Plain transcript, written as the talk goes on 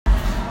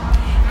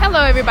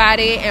Hello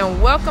everybody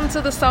and welcome to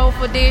the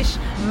Soulful Dish.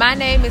 My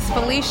name is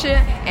Felicia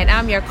and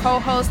I'm your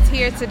co-host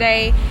here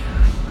today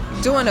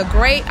doing a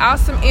great,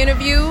 awesome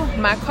interview.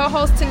 My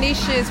co-host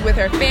Tanisha is with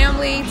her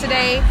family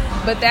today,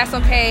 but that's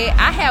okay.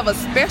 I have a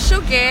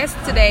special guest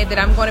today that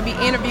I'm going to be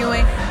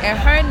interviewing and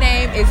her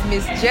name is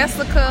Miss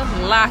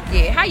Jessicka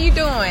Lockett. How you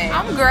doing?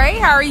 I'm great.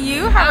 How are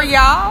you? How are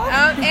y'all?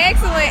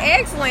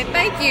 Excellent.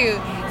 Thank you.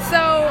 So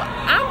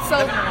I'm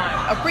so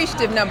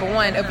appreciative, number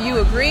one, of you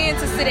agreeing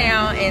to sit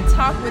down and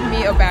talk with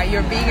me about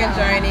your vegan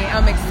journey.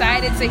 I'm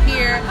excited to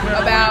hear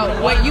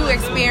about what you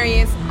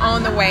experienced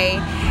on the way.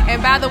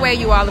 And by the way,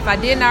 you all, if I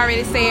didn't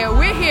already say it,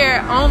 we're here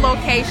on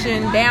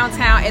location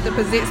downtown at the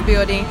Pizitz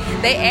building.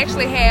 They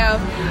actually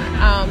have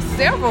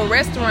several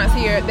restaurants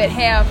here that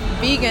have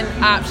vegan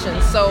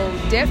options. So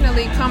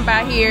definitely come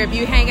by here. If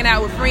you're hanging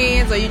out with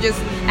friends or you're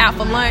just out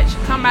for lunch,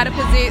 come by the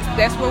Pizitz.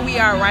 That's where we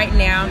are right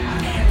now.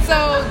 So,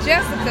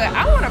 Jessicka,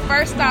 I want to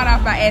first start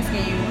off by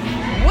asking you,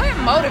 what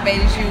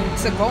motivated you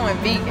to going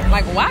vegan?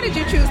 Like, why did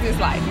you choose this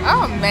life?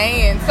 Oh,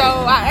 man. So,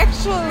 I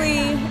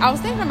was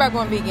thinking about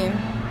going vegan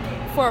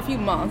for a few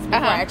months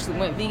before I actually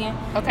went vegan.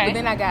 Okay. But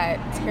then I got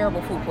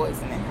terrible food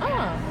poisoning.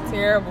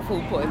 Terrible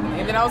food poisoning.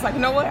 And then I was like, you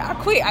know what? I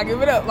quit. I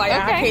give it up. Like,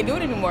 I can't do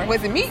it anymore.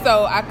 Was it meat?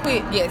 So, I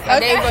quit. Yes. I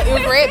gave up. It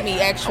was red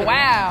meat, actually.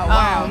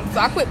 Wow. So,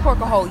 I quit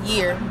pork a whole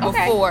year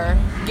before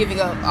giving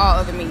up all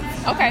other meats.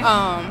 Okay.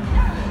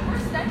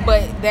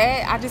 But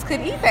that, I just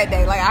couldn't eat that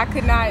day. Like, I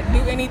could not do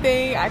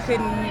anything. I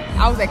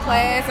was at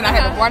class, and I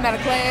had to run out of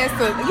class.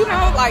 So,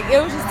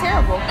 it was just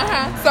terrible.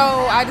 So,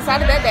 I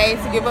decided that day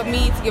to give up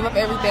meat, to give up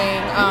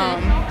everything.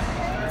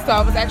 So,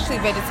 I was actually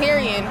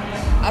vegetarian,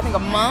 I think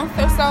a month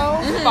or so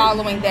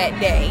following that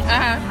day.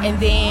 And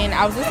then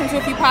I was listening to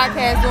a few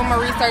podcasts, doing my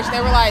research.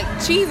 They were like,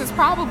 cheese is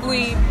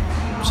probably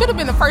should have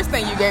been the first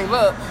thing you gave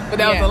up, but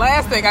that was the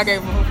last thing I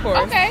gave up, of course.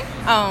 Okay.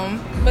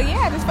 But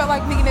yeah, I just felt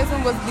like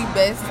veganism was the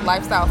best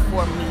lifestyle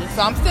for me.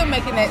 So I'm still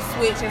making that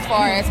switch as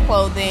far as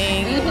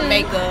clothing,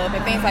 makeup,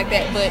 and things like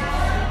that. But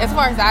as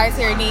far as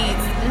dietary needs,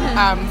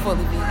 I'm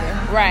fully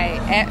vegan. Right.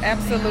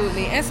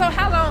 Absolutely. And so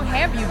how long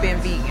have you been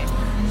vegan?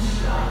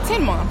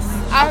 10 months.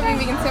 I've been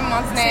vegan 10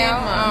 months now.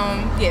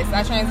 Yes,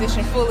 I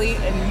transitioned fully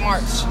in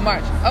March.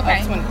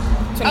 Okay. 2018.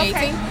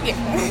 Okay.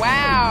 Yeah.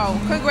 Wow.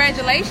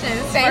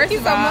 Congratulations. Thank you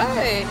so much.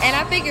 And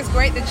I think it's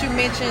great that you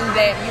mentioned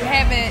that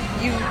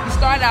you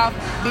started off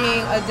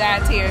being a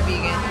dietary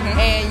vegan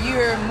and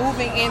you're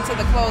moving into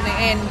the clothing,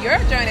 and your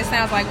journey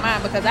sounds like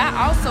mine because I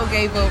also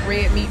gave up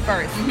red meat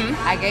first.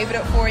 I gave it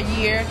up for a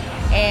year,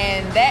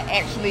 and that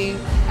actually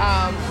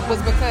was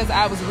because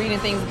I was reading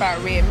things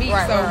about red meat.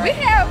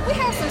 We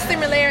have some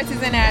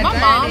similarities in our journey. My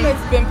mom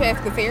has been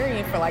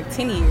pescatarian for like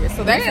 10 years.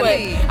 So that's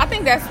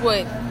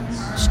what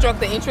struck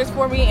the interest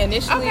for me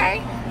initially.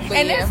 Okay. But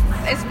and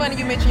it's funny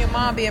you mentioned your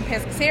mom being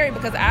pescatarian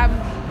because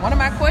one of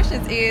my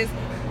questions is,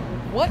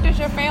 what does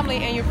your family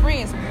and your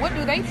friends, what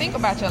do they think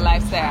about your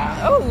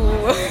lifestyle?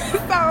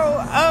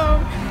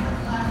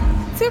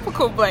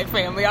 Typical black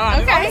family,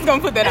 honestly. I'm just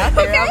gonna put that out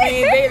there. I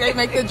mean, they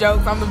make the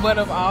jokes. I'm the butt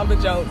of all the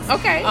jokes.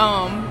 Okay.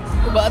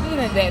 But other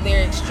than that,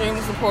 they're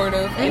extremely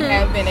supportive and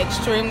have been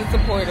extremely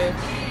supportive.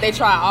 They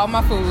try all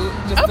my food,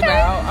 just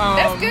about.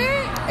 That's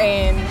good.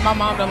 And my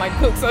mom don't like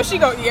cook, so she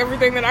gonna eat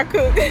everything that I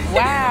cook.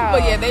 Wow.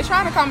 But yeah, they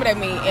try to accommodate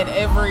me in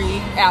every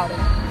outing.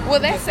 Well,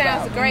 that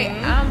sounds great.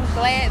 I'm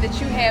glad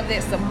that you have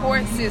that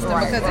support system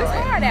because it's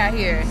hard out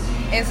here.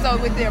 And so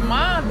with their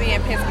mom being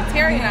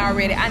pescatarian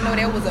already, I know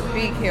that was a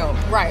big help.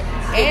 Right.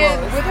 And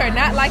with her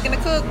not liking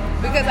to cook,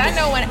 because I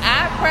know when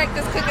I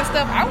practice cooking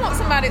stuff, I want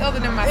somebody other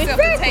than myself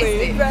to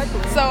taste it. Exactly.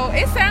 So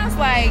it sounds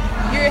like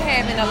you're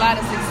having a lot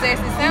of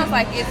success. It sounds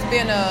like it's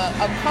been a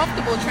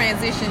comfortable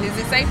transition. Is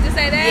it safe to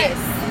say that? Yes.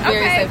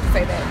 Very safe to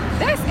say that.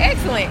 That's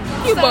excellent.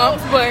 Few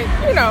bumps, but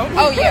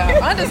Oh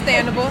yeah,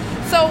 understandable.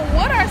 So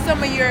what were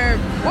some of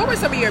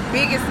your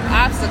biggest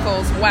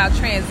obstacles while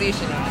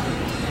transitioning?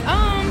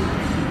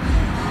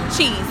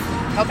 Cheese.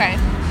 Okay.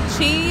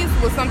 Cheese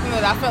was something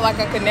that I felt like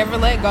I could never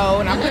let go,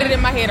 and I put it in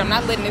my head, I'm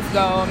not letting this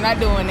go, I'm not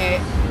doing it.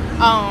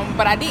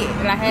 But I did,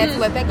 and I had to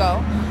let that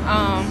go.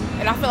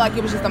 And I feel like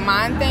it was just a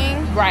mind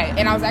thing. Right.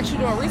 And I was actually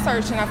doing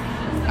research, and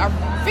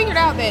I figured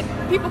out that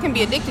people can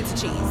be addicted to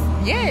cheese.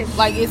 Yes.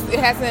 Like it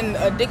has an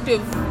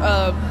addictive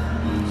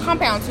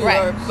compound to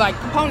it, or like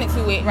component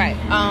to it. Right.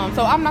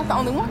 So I'm not the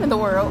only one in the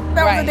world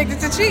that was addicted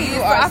to cheese.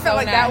 So I felt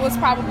like that was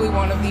probably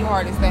one of the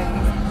hardest things.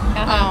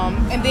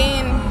 And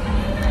then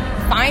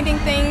finding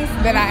things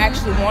that I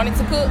actually wanted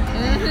to cook.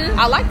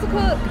 I like to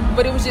cook,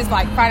 but it was just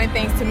like finding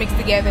things to mix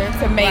together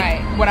to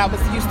make what I was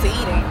used to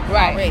eating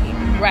already.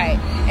 Right.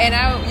 And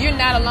you're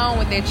not alone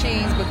with that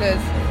cheese because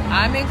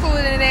I'm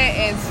included in that,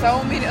 and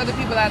so many other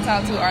people I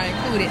talk to are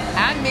included.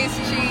 I miss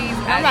cheese.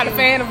 I'm not a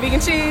fan of vegan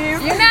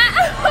cheese. You're not?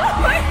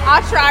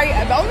 I try.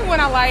 The only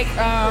one I like,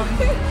 I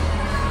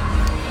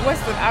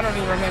don't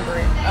even remember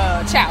it.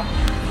 Chow.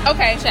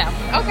 Okay. Chow.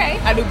 Okay.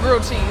 I do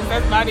grilled cheese.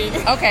 That's about it.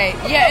 Okay.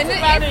 Yeah, and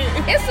about it.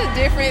 It's a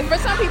different. For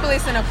some people,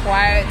 it's an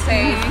acquired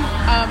taste.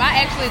 I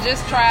actually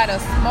just tried a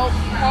smoked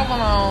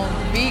provolone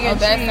vegan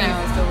that cheese,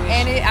 sounds delicious.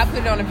 and I put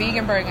it on a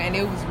vegan burger, and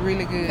it was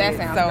really good. That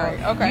sounds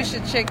great. Okay. You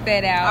should check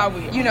that out. I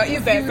will. You know,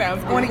 if that you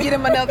sounds good. want to give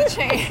them another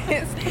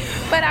chance.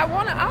 But I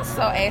want to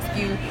also ask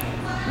you.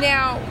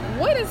 Now,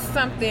 what is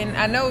something,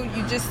 I know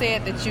you just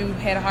said that you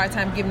had a hard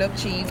time giving up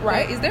cheese,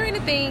 right? But is there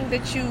anything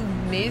that you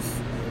miss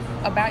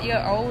about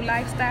your old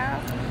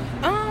lifestyle?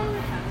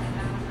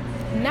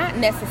 Not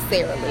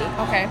necessarily.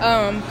 Okay.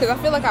 Because I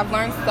feel like I've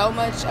learned so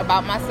much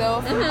about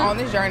myself on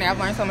this journey. I've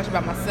learned so much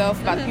about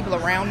myself, about the people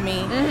around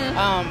me,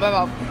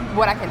 about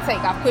what I can take.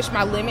 I've pushed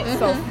my limits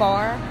so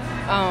far.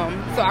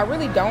 So I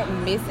really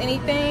don't miss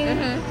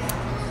anything.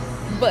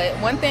 But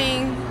one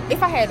thing,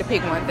 if I had to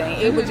pick one thing,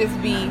 it would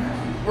just be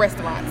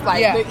restaurants.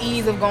 Like the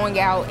ease of going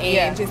out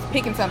and just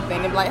picking something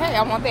and be like, hey,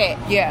 I want that.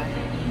 Yeah.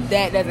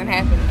 That doesn't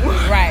happen.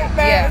 Right.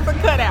 That's a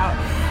cutout.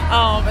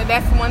 And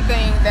that's one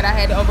thing that I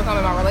had to overcome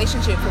in my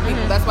relationships with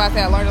people. That's why I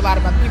say I learned a lot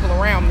about the people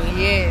around me.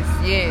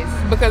 Yes.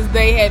 Because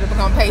they had to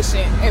become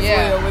patient as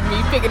well with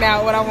me figuring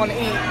out what I want to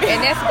eat.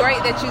 And that's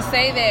great that you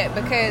say that,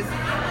 because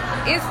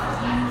it's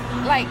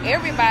like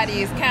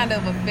everybody is kind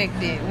of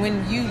affected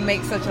when you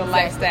make such a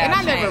lifestyle and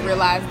I change. never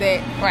realized that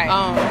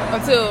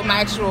until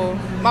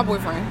my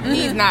boyfriend.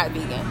 He's not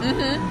vegan,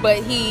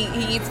 but he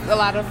eats a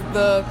lot of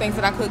the things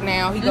that I cook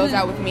now. He goes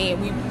out with me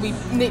and we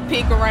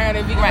nitpick around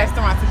at vegan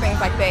restaurants and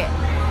things like that.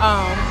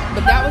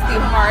 But that was the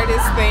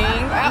hardest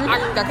thing.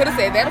 I could have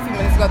said that a few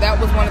minutes ago. That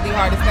was one of the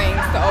hardest things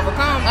to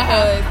overcome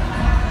because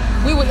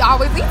we would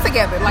always eat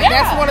together. Like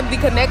that's one of the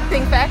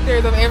connecting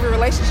factors of every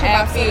relationship.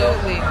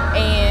 Absolutely. I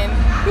feel. And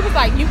he was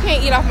like, "You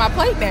can't eat off my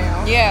plate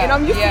now." Yeah. And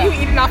I'm used to you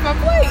eating off my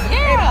plate.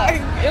 Yeah.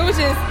 And it was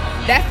just,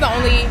 that's the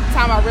only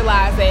time I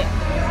realized that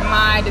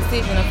my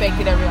decision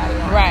affected everybody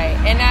else. Right.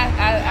 And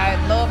I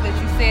love that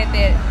you said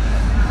that,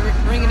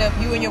 bringing up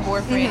you and your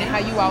boyfriend and how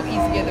you all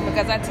eat together,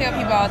 because I tell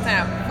people all the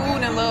time,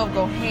 food and love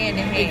go hand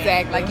in hand.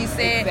 Exactly. Like you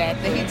said, that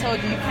he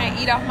told you can't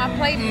eat off my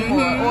plate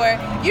anymore, or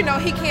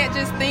he can't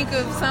just think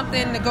of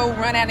something to go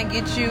run out and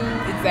get you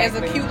as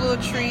a cute little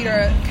treat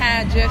or a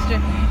kind gesture.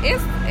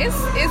 It's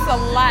a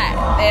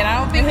lot, and I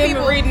don't think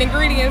people reading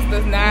ingredients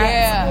does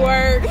not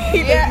work.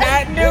 He does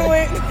not do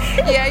it.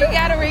 Yeah, you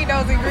gotta read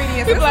those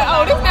ingredients. People like,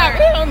 oh,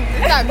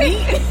 it's not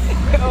meat.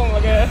 Oh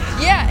my god.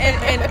 Yeah,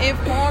 and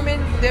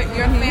informing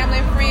your family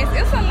and friends,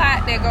 it's a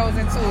lot that goes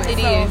into it.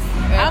 It is.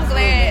 I'm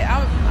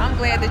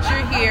glad that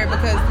you're here,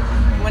 because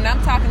when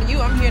I'm talking to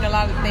you, I'm hearing a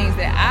lot of things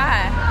that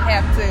I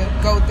have to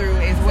go through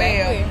as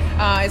well.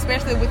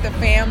 Especially with the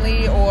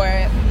family, or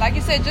like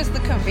you said, just the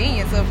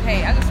convenience of,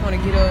 hey, I just want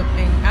to get up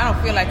and I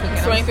don't feel like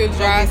cooking. Swing through the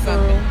drive-thru.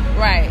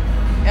 Right.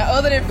 And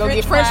other than go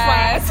get French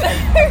fries.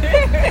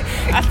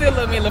 I still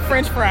love me a little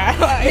French fry.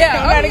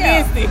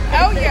 Against it.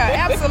 Oh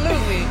yeah,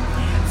 absolutely.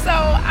 So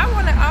I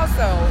want to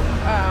also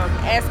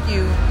ask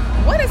you,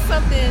 what is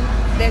something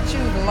that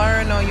you've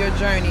learned on your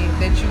journey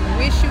that you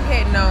wish you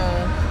had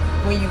known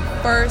when you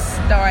first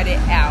started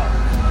out,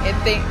 and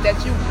that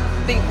you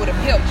think would have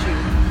helped you?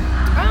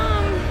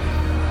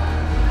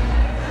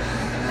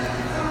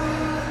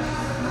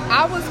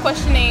 I was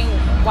questioning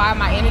why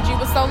my energy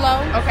was so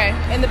low. Okay.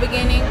 In the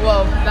beginning,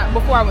 well,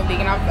 before I went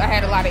vegan, I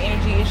had a lot of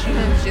energy issues.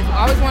 Just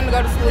always wanted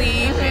to go to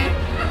sleep, and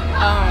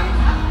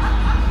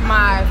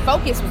my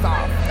focus was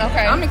off.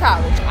 Okay. I'm in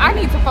college. I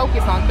need to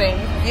focus on things.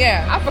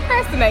 Yeah. I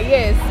procrastinate,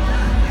 yes.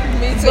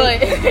 Me too.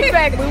 But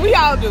exactly, we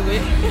all do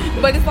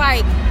it. But it's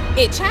like,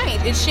 it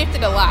changed. It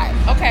shifted a lot.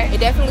 Okay. It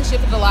definitely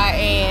shifted a lot,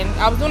 and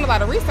I was doing a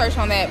lot of research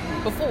on that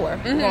before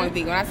going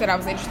vegan. I said I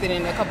was interested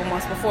in it a couple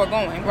months before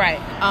going. Right.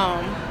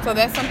 So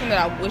that's something that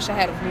I wish I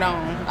had have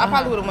known. I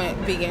probably would have went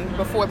vegan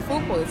before the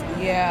food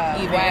poisoning.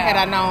 Yeah. Even had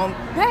I known,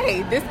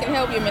 hey, this can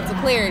help your mental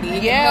clarity.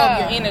 It can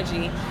help your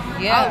energy.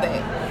 Yeah. All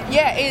that.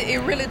 Yeah, it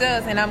really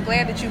does, and I'm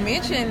glad that you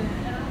mentioned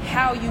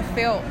how you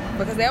felt,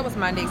 because that was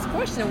my next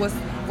question, was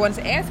going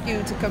to ask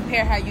you to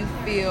compare how you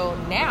feel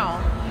now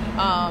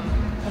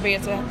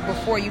compared to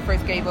before you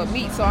first gave up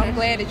meat. So I'm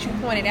glad that you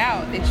pointed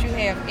out that you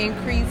have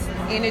increased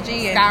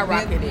energy.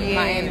 Skyrocketed. And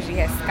my energy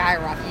has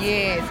skyrocketed.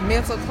 Yes,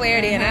 mental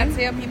clarity. And I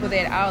tell people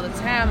that all the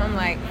time. I'm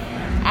like,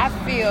 I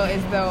feel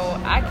as though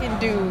I can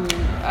do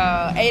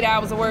 8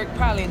 hours of work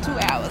probably in 2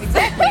 hours.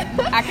 Exactly.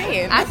 I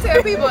can. I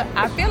tell people,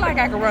 I feel like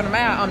I can run a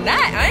mile. I'm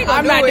not. I ain't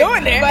I'm not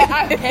doing that. But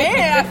I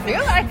can. I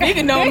feel like you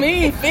can know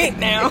me fit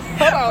now.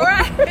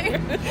 Right.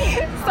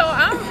 So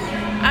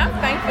I'm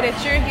thankful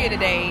that you're here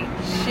today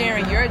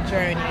sharing your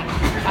journey,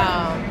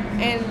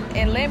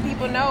 and letting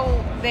people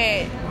know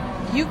that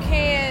you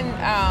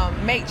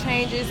can make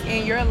changes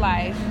in your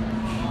life.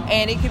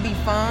 And it can be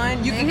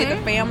fun. You can get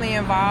the family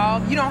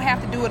involved. You don't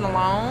have to do it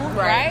alone,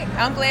 right?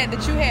 I'm glad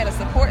that you had a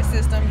support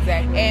system.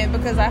 Exactly. And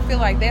because I feel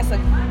like that's the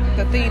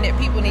thing that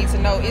people need to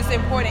know. It's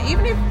important,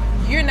 even if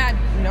you're not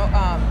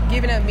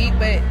giving up meat,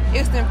 but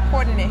it's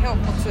important and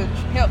helpful to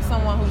help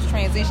someone who's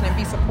transitioning and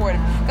be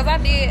supportive. Because I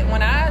did,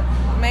 when I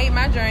made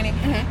my journey,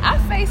 I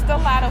faced a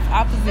lot of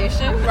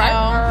opposition.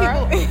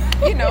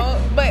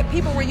 People, but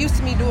people were used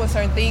to me doing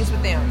certain things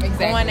with them.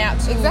 Exactly. Going out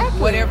to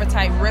whatever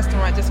type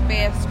restaurant, just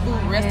fast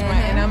food restaurant.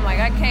 And I'm like,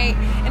 I can't.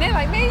 And they're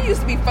like, man, you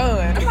used to be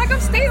fun. I'm like, I'm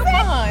still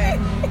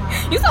fun.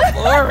 You so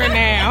boring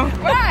now.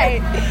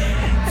 Right.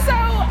 So,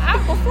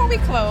 before we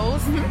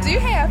close, do you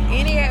have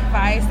any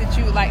advice that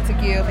you would like to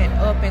give an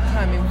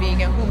up-and-coming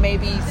vegan who may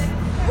be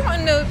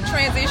wanting to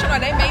transition, or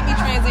they may be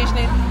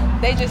transitioning?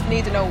 They just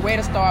need to know where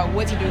to start,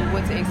 what to do,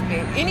 what to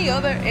expect. Any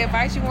other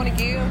advice you want to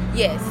give?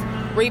 Yes.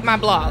 Read my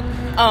blog.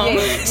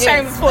 Yes.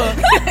 Shameless plug.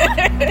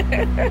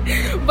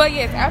 But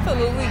yes,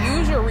 absolutely.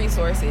 Use your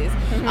resources.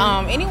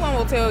 Anyone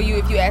will tell you,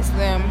 if you ask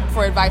them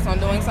for advice on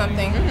doing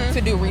something,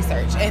 to do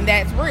research. And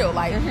that's real.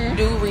 Like,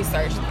 do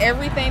research.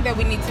 Everything that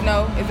we need to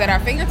know is at our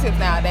fingertips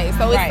nowadays.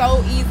 So it's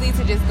so easy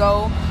to just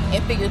go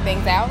and figure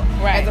things out,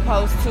 as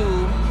opposed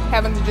to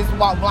having to just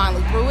walk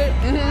blindly through it.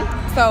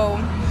 So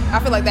I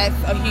feel like that's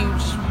a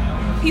huge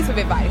piece of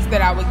advice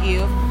that I would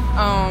give.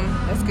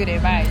 That's good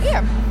advice.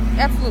 Yeah,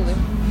 absolutely.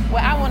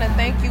 Well, I want to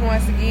thank you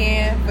once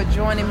again for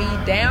joining me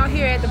down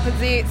here at the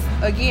Pazits.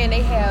 Again,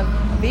 they have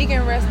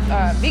vegan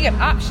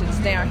options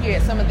down here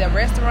at some of the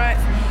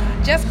restaurants.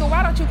 Jessicka,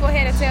 why don't you go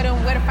ahead and tell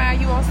them where to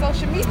find you on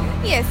social media?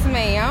 Yes,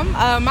 ma'am.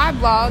 My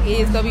blog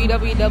is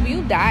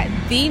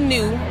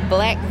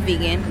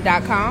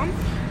www.thenewblackvegan.com.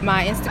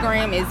 My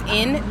Instagram is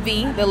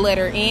NV, the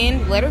letter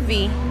N, letter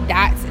V,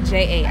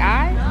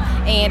 .JAI.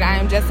 And I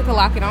am Jessicka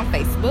Lockett on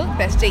Facebook.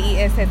 That's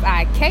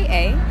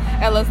JESSIKA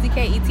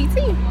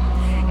LOCKETT.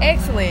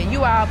 Excellent.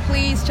 You all,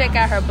 please check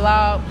out her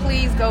blog.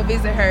 Please go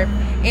visit her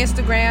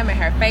Instagram and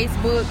her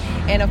Facebook.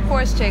 And of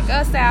course, check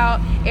us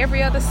out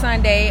every other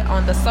Sunday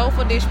on the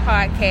Soulful Dish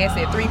Podcast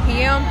at 3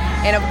 p.m.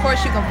 And of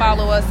course, you can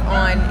follow us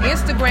on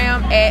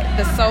Instagram at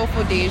the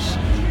Soulful Dish.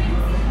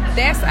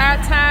 That's our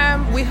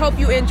time. We hope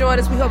you enjoyed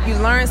us. We hope you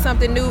learned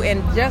something new.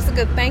 And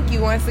Jessicka, thank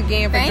you once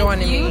again for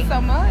joining me. Thank you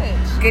so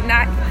much. Good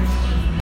night.